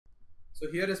So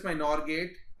here is my NOR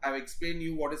gate. I have explained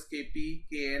you what is Kp,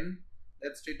 Kn.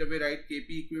 Let's straight away write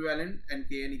Kp equivalent and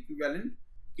Kn equivalent.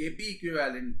 Kp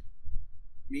equivalent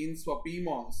means for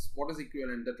PMOS, what is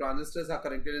equivalent? The transistors are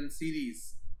connected in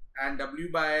series and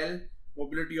W by L,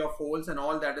 mobility of holes and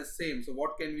all that is same. So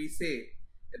what can we say?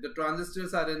 If the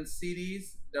transistors are in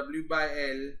series, W by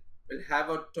L will have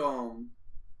a term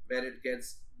where it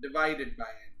gets divided by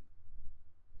N,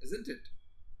 isn't it?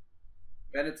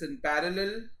 When it's in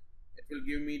parallel, it will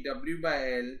give me W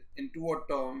by L into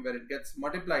a term where it gets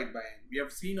multiplied by N. We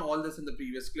have seen all this in the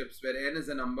previous clips where N is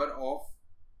the number of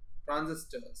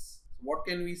transistors. So what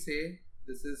can we say?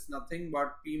 This is nothing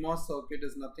but PMOS circuit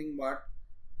is nothing but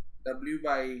W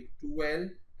by 2L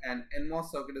and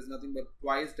NMOS circuit is nothing but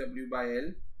twice W by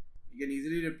L. You can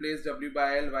easily replace W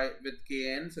by L with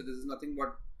Kn. So this is nothing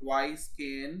but twice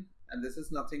Kn and this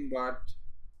is nothing but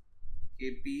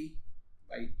Kp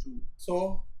by 2.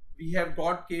 So we have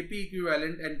got Kp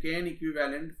equivalent and Kn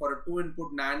equivalent for a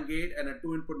 2-input NAND gate and a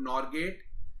 2-input NOR gate.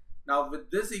 Now with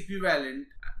this equivalent,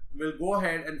 we'll go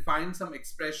ahead and find some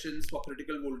expressions for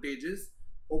critical voltages.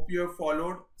 Hope you have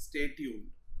followed. Stay tuned.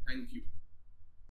 Thank you.